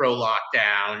very pro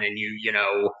lockdown and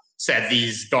you said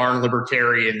these darn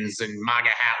libertarians and MAGA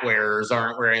hat wearers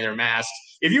aren't wearing their masks,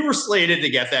 if you were slated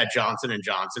to get that Johnson &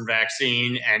 Johnson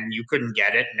vaccine and you couldn't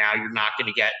get it, now you're not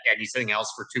going to get anything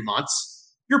else for 2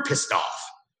 months, you're pissed off,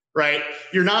 right?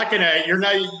 Your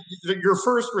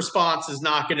first response is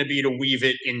not going to be to weave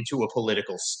it into a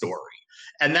political story.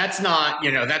 And that's not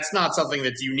something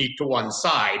that's unique to one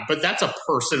side, but that's a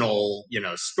personal,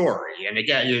 story. And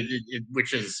again,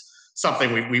 which is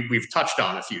something we've touched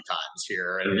on a few times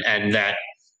here, and that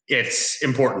it's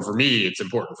important for me, it's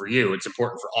important for you, it's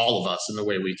important for all of us in the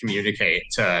way we communicate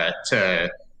to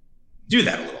do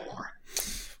that a little more.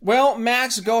 Well,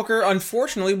 Max Gulker,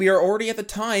 unfortunately, we are already at the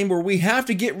time where we have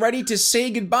to get ready to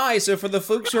say goodbye. So for the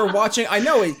folks who are watching, I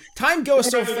know time goes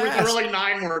so fast. There are like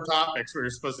 9 more topics we were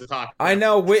supposed to talk about. I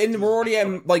know, and we're already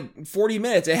at like 40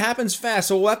 minutes. It happens fast,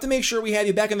 so we'll have to make sure we have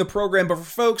you back in the program. But for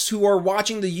folks who are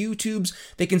watching the YouTubes,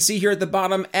 they can see here at the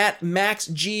bottom at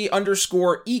MaxG_Econ,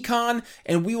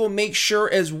 and we will make sure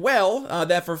as well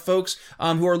that for folks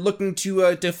who are looking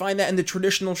to find that in the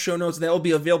traditional show notes, that will be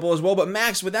available as well. But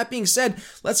Max, with that being said,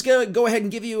 let's go ahead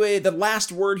and give you the last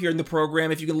word here in the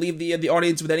program. If you can leave the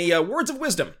audience with any words of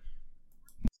wisdom.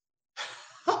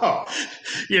 Oh,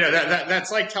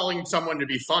 that's like telling someone to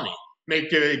be funny.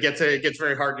 It gets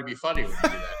very hard to be funny when you do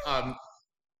that.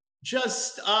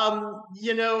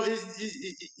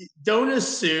 Don't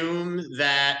assume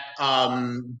that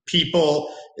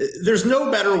people. There's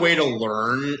no better way to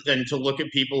learn than to look at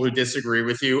people who disagree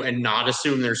with you and not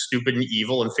assume they're stupid and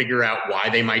evil and figure out why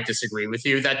they might disagree with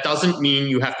you. That doesn't mean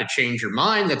you have to change your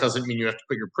mind. That doesn't mean you have to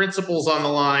put your principles on the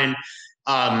line.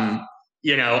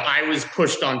 I was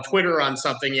pushed on Twitter on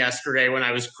something yesterday when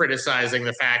I was criticizing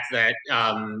the fact that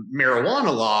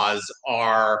marijuana laws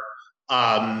are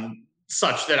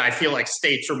such that I feel like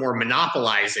states are more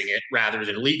monopolizing it rather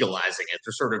than legalizing it.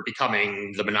 They're sort of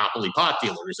becoming the monopoly pot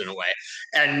dealers in a way.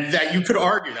 And that you could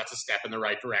argue that's a step in the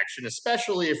right direction,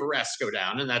 especially if arrests go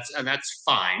down, and that's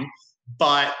fine.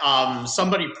 But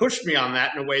somebody pushed me on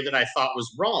that in a way that I thought was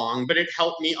wrong, but it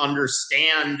helped me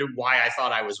understand why I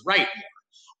thought I was right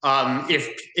more.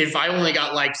 If I only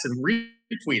got likes and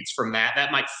retweets from that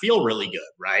might feel really good,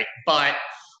 right? But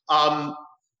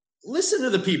listen to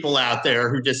the people out there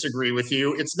who disagree with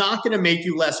you. It's not going to make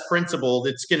you less principled.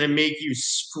 It's going to make you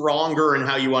stronger in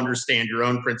how you understand your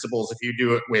own principles if you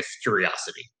do it with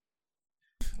curiosity.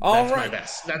 That's my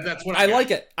best. That's what I like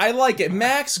it. I like it.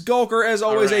 Max Gulker, as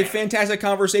always, a fantastic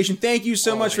conversation. Thank you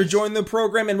so much for joining the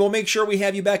program, and we'll make sure we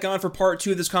have you back on for part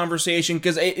 2 of this conversation,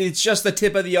 because it's just the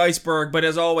tip of the iceberg. But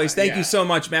as always, thank you so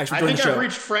much, Max, for joining the show. I think I've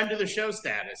reached friend of the show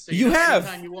status. So you have.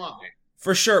 Anytime you want me.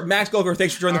 For sure. Max Gulker,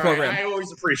 thanks for joining the program. I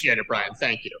always appreciate it, Brian.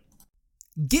 Thank you.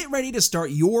 Get ready to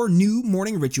start your new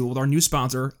morning ritual with our new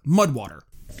sponsor, Mudwater.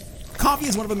 Coffee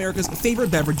is one of America's favorite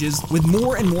beverages, with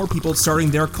more and more people starting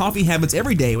their coffee habits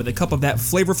every day with a cup of that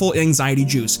flavorful anxiety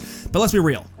juice. But let's be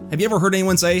real. Have you ever heard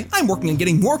anyone say, "I'm working on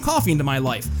getting more coffee into my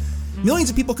life"? Millions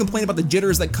of people complain about the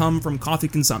jitters that come from coffee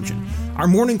consumption. Our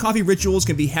morning coffee rituals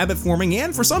can be habit-forming,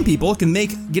 and for some people, can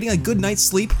make getting a good night's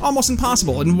sleep almost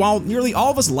impossible. And while nearly all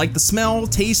of us like the smell,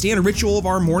 taste, and ritual of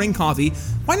our morning coffee,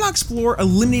 why not explore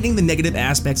eliminating the negative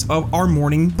aspects of our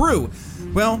morning brew?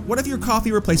 Well, what if your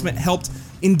coffee replacement helped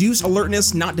induce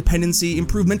alertness, not dependency,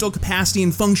 improve mental capacity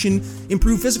and function,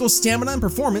 improve physical stamina and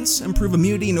performance, improve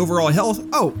immunity and overall health?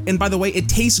 Oh, and by the way, it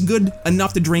tastes good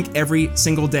enough to drink every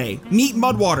single day. Meet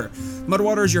Mudwater.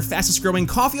 Mudwater is your fastest growing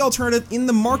coffee alternative in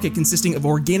the market, consisting of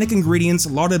organic ingredients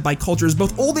lauded by cultures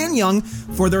both old and young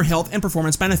for their health and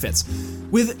performance benefits.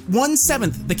 With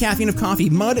 1/7 the caffeine of coffee,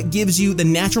 Mud gives you the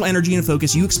natural energy and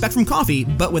focus you expect from coffee,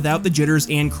 but without the jitters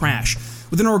and crash.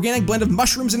 With an organic blend of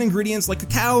mushrooms and ingredients like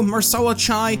cacao, masala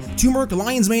chai, turmeric,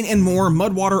 lion's mane, and more,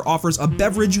 Mudwater offers a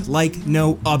beverage like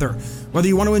no other. Whether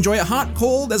you want to enjoy it hot,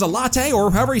 cold, as a latte,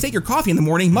 or however you take your coffee in the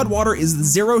morning, Mudwater is the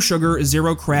zero sugar,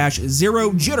 zero crash,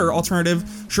 zero jitter alternative,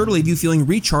 sure to leave you feeling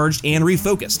recharged and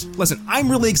refocused. Listen,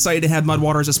 I'm really excited to have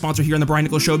Mudwater as a sponsor here on The Brian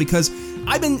Nichols Show, because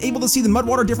I've been able to see the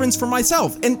Mudwater difference for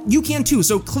myself, and you can too.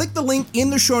 So click the link in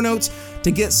the show notes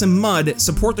to get some mud,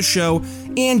 support the show,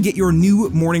 and get your new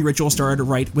morning ritual started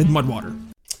right with mud water.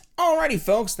 Alrighty,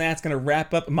 folks, that's going to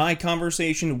wrap up my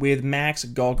conversation with Max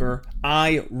Gulker.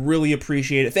 I really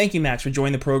appreciate it. Thank you, Max, for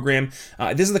joining the program.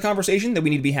 This is the conversation that we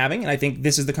need to be having, and I think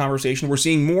this is the conversation we're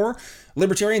seeing more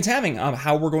libertarians having,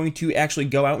 how we're going to actually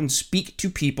go out and speak to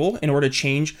people in order to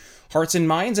change hearts and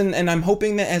minds, and I'm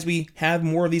hoping that as we have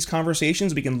more of these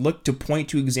conversations, we can look to point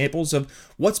to examples of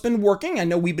what's been working. I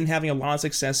know we've been having a lot of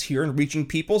success here in reaching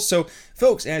people, so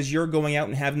folks, as you're going out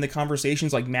and having the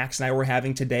conversations like Max and I were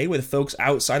having today with folks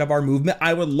outside of our movement,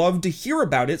 I would love to hear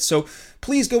about it, so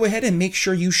please go ahead and make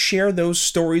sure you share those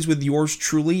stories with yours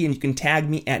truly, and you can tag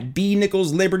me at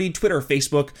bnicholsliberty, Twitter,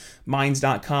 Facebook,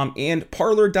 minds.com, and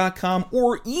parlor.com,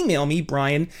 or email me,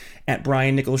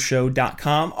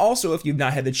 brian@briannicholsshow.com. Also, if you've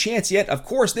not had the chance yet, of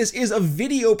course, this is a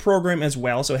video program as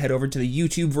well, so head over to the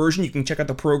YouTube version. You can check out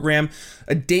the program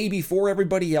a day before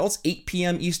everybody else, 8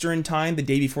 p.m. Eastern Time, the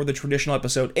day before the traditional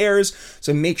episode airs,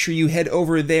 so make sure you head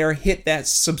over there, hit that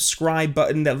subscribe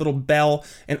button, that little bell,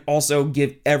 and also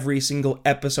give every single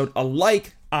episode a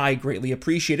like. I greatly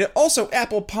appreciate it. Also,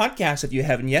 Apple Podcasts, if you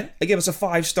haven't yet, give us a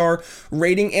 5-star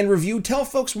rating and review. Tell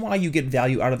folks why you get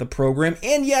value out of the program.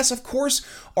 And yes, of course,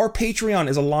 our Patreon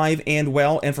is alive and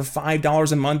well. And for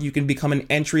 $5 a month, you can become an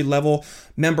entry-level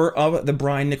member of the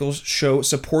Brian Nichols Show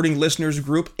supporting listeners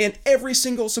group. And every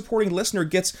single supporting listener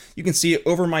gets, you can see it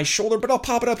over my shoulder, but I'll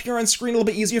pop it up here on screen a little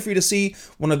bit easier for you to see,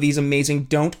 one of these amazing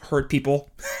Don't Hurt People.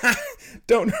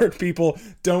 Don't hurt people,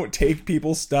 don't take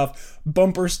people's stuff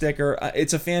bumper sticker.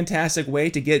 It's a fantastic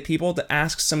way to get people to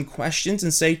ask some questions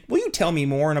and say, will you tell me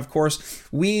more? And of course,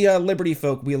 we Liberty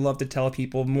folk, we love to tell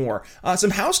people more.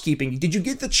 Some housekeeping. Did you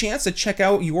get the chance to check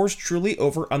out yours truly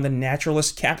over on The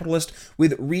Naturalist Capitalist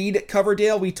with Reed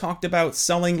Coverdale? We talked about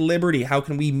selling liberty. How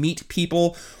can we meet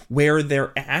people where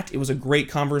they're at? It was a great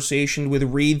conversation with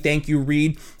Reed. Thank you,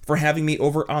 Reed, for having me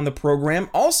over on the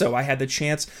program. Also, I had the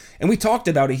chance, and we talked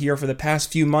about it here for the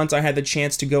past few months, I had the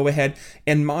chance to go ahead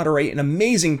and moderate an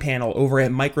amazing panel over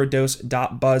at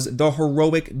microdose.buzz, The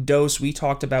Heroic Dose. We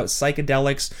talked about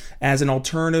psychedelics as an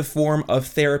alternative form of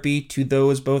therapy to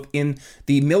those both in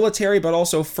the military, but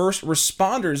also first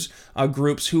responders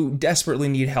groups who desperately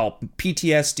need help.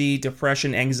 PTSD,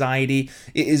 depression, anxiety.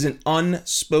 It is an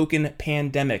unspoken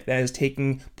pandemic that is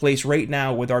taking place right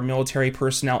now with our military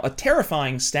personnel. A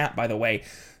terrifying stat, by the way.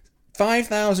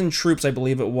 5,000 troops, I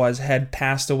believe it was, had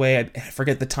passed away. I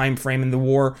forget the time frame in the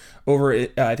war over, I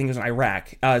think it was in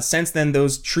Iraq. Since then,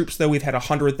 those troops, though, we've had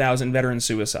 100,000 veteran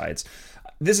suicides.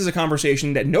 This is a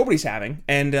conversation that nobody's having,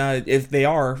 and if they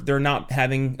are, they're not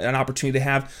having an opportunity to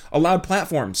have a loud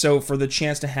platform. So for the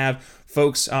chance to have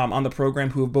folks on the program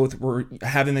who both were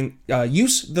having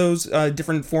use those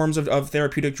different forms of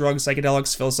therapeutic drugs,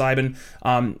 psychedelics, psilocybin,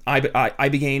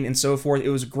 ibogaine, and so forth, it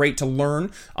was great to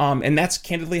learn. And that's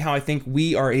candidly how I think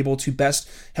we are able to best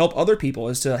help other people,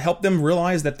 is to help them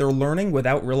realize that they're learning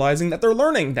without realizing that they're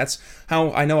learning. That's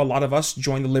how I know a lot of us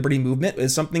joined the Liberty Movement,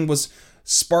 is something was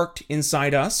sparked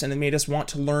inside us and it made us want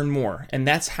to learn more. And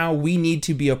that's how we need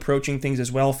to be approaching things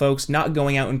as well, folks, not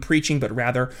going out and preaching, but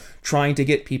rather trying to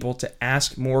get people to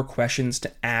ask more questions, to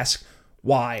ask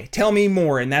why. Tell me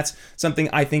more. And that's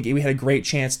something I think we had a great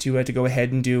chance to go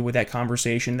ahead and do with that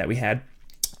conversation that we had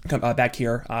back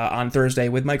here on Thursday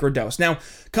with Microdose. Now,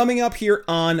 coming up here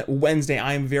on Wednesday,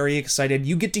 I am very excited.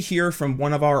 You get to hear from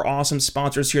one of our awesome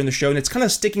sponsors here in the show, and it's kind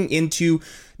of sticking into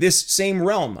this same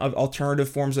realm of alternative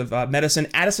forms of medicine.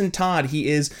 Addison Todd, he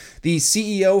is the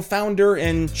CEO, founder,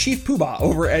 and chief poobah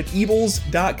over at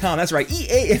Eables.com. That's right,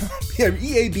 E-A-B-L-E-S,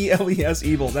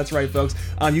 Eables. That's right, folks.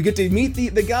 You get to meet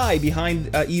the guy behind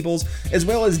Eables, as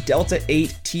well as Delta 8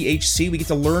 THC. We get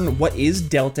to learn what is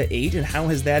Delta 8 and how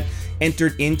has that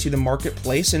entered into the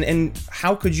marketplace, and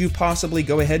how could you possibly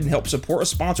go ahead and help support a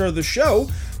sponsor of the show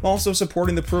while also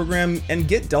supporting the program and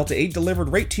get Delta 8 delivered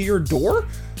right to your door?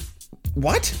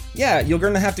 What? Yeah, you're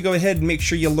going to have to go ahead and make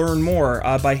sure you learn more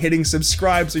by hitting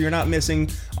subscribe so you're not missing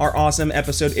our awesome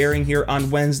episode airing here on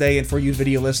Wednesday, and for you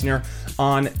video listener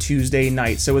on Tuesday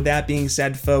night. So with that being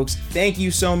said, folks, thank you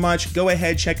so much. Go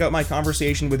ahead, check out my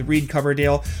conversation with Reed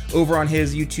Coverdale over on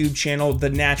his YouTube channel, The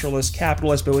Naturalist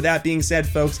Capitalist. But with that being said,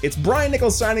 folks, it's Brian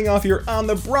Nichols signing off here on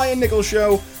The Brian Nichols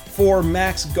Show for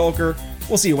Max Gulker.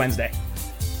 We'll see you Wednesday.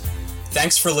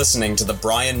 Thanks for listening to The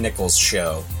Brian Nichols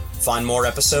Show. Find more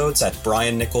episodes at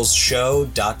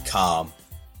briannicholsshow.com.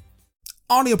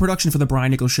 Audio production for The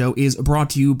Brian Nichols Show is brought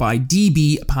to you by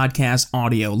DB Podcast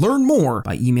Audio. Learn more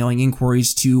by emailing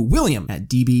inquiries to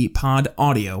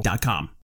william@dbpodaudio.com.